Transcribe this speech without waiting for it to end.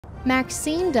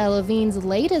Maxine Delavine's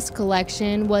latest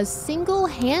collection was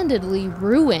single-handedly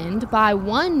ruined by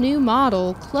one new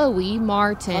model, Chloe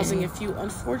Martin. Causing a few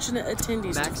unfortunate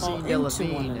attendees to fall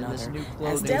into one another.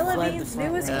 As Delavine's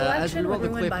newest collection was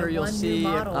ruined by one new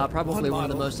model. Probably one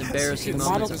of the most embarrassing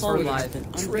moments of her life. It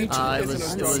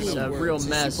was a real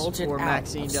mess for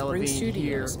Maxine Delavine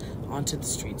here. Onto the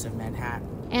streets of Manhattan.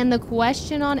 And the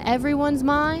question on everyone's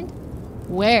mind?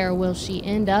 Where will she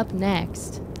end up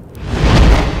next?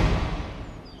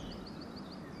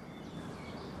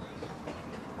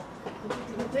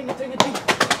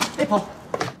 Hey, Paul.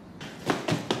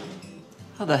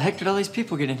 How the heck did all these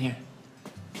people get in here?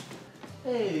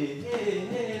 Hey,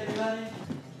 everybody.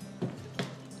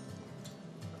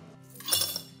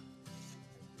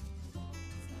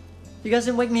 You guys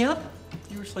didn't wake me up?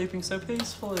 You were sleeping so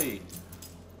peacefully.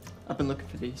 I've been looking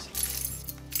for these.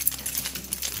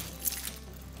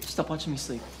 Stop watching me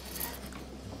sleep.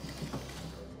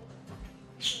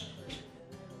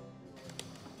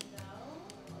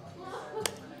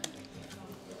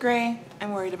 Gray,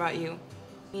 I'm worried about you.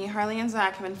 Me, Harley, and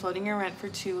Zach have been floating your rent for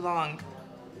too long.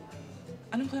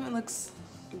 Unemployment looks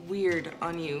weird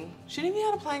on you. Shouldn't you be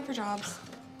out applying for jobs?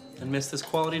 And miss this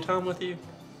quality time with you?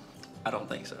 I don't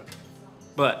think so.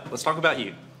 But let's talk about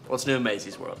you. What's new in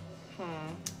Maisie's world?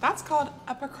 That's called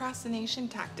a procrastination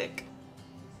tactic.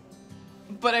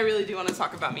 But I really do want to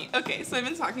talk about me. Okay, so I've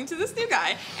been talking to this new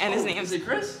guy, and his name's... Is it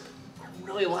Chris? I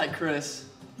really like Chris.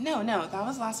 No, that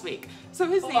was last week. So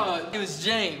his name... It was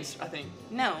James, I think.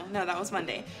 No, that was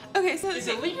Monday. Okay, so... Is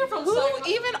it legal from Who saying...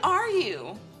 even are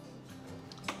you?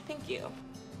 Thank you.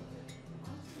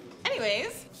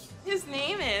 Anyways, his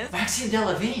name is... Maxine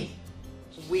Delavine.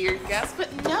 Weird guess,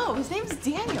 but no, his name's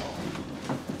Daniel.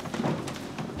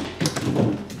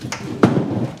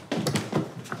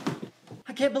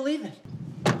 I can't believe it.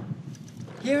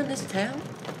 Here in this town?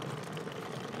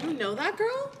 You know that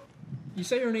girl? You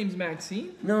say her name's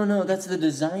Maxine? No, that's the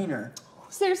designer.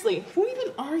 Seriously, who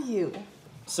even are you?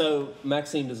 So,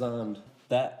 Maxine designed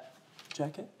that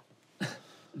jacket?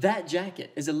 That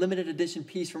jacket is a limited edition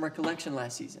piece from our collection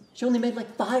last season. She only made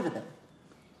like 5 of them.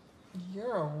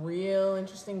 You're a real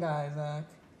interesting guy, Zach.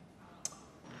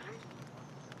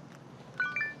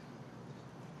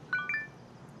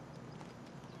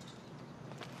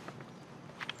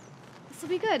 This will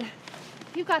be good.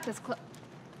 You've got this,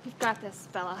 You've got this,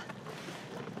 Bella.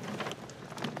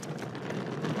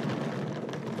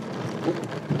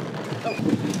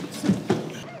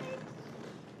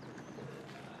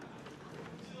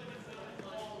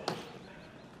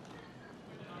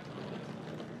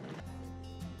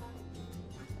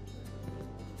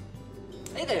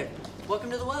 Hey there. Welcome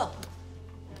to the well.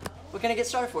 What can I get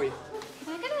started for you?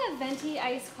 Can I get a venti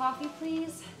iced coffee,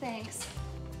 please? Thanks.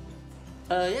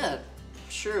 Yeah.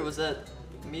 Sure. Was that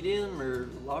medium or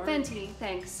large? Venti,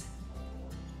 thanks.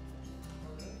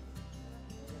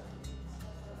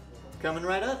 Coming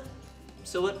right up.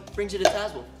 So what brings you to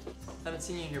Tazewell? Haven't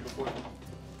seen you here before.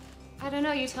 I don't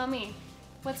know, you tell me.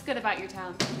 What's good about your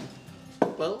town?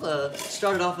 Well,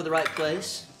 started off with the right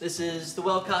place. This is the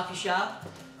Well Coffee Shop,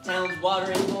 town's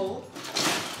watering hole.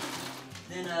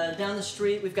 Then down the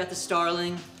street, we've got the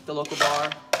Starling, the local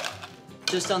bar.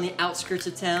 Just on the outskirts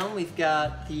of town, we've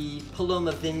got the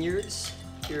Paloma Vineyards,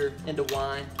 if you're into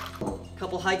wine. A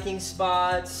couple hiking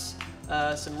spots,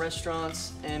 some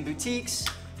restaurants and boutiques,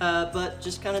 but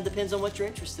just kind of depends on what you're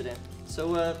interested in.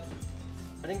 So,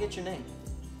 I didn't get your name.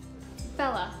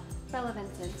 Bella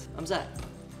Vincent. I'm Zach.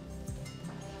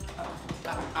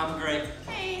 I'm Gray.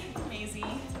 Hey, Maisie.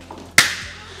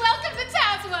 Welcome to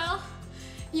Tazewell!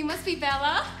 You must be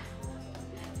Bella.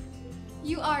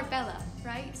 You are Bella,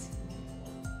 right?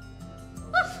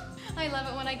 I love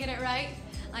it when I get it right.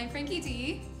 I'm Frankie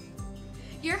D,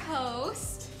 your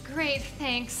host. Great,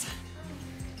 thanks.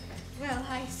 Well,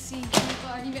 I see you've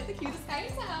already met the cutest guy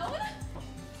in town.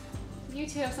 You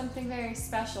two have something very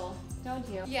special, don't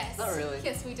you? Yes. Not really.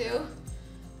 Yes, we do.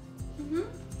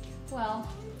 Well,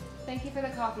 thank you for the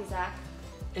coffee, Zach.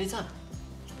 Anytime.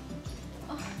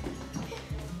 Oh.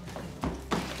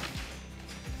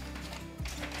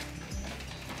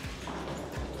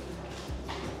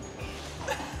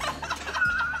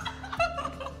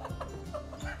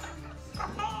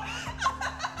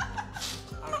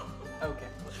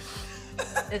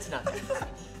 It's nothing.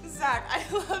 Zach, I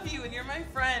love you and you're my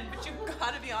friend, but you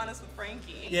gotta be honest with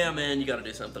Frankie. Yeah, man, you gotta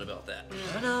do something about that.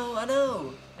 I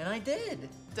know. And I did.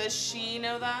 Does she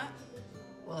know that?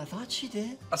 Well, I thought she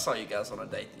did. I saw you guys on a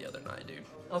date the other night, dude.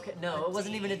 Okay, no, it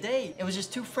wasn't even a date. It was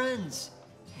just 2 friends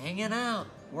hanging out,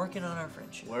 working on our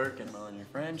friendship. Working on your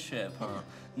friendship, huh?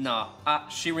 Nah,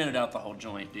 she rented out the whole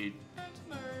joint, dude.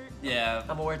 Yeah.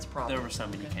 I'm aware it's a problem. There were so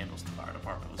many candles, the fire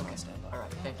department was on standby. All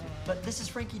right, thank you. But this is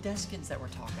Frankie Deskins that we're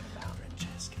talking about.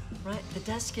 Francesca. Right? The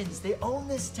Deskins, they own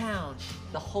this town.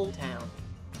 The whole town.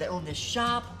 They own this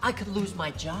shop. I could lose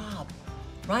my job.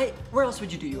 Right? Where else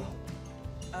would you do your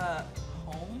home?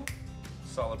 Home?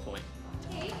 Solid point.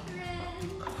 Hey,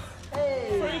 friend.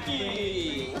 Hey!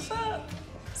 Frankie! What's up?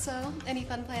 So, any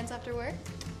fun plans after work?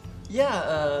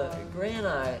 Yeah, Gray and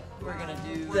I, we're gonna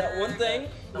do That one thing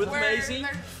with We're- Maisie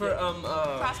they're- for,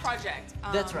 Class project.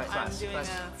 That's right, I'm class, doing class.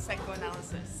 a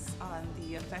psychoanalysis on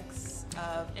the effects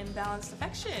of imbalanced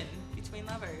affection between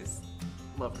lovers.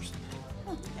 lovers.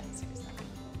 Yeah, seriously.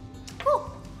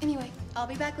 Cool. Anyway, I'll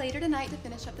be back later tonight to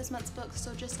finish up this month's book,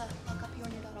 so just lock up you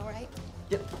and your dad, all right?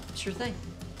 Yep, sure thing.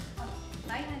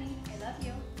 Bye, honey. I love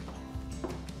you.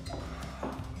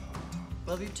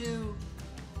 Love you too.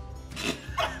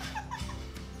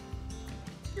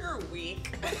 You're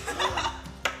weak.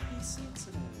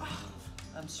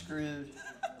 I'm screwed.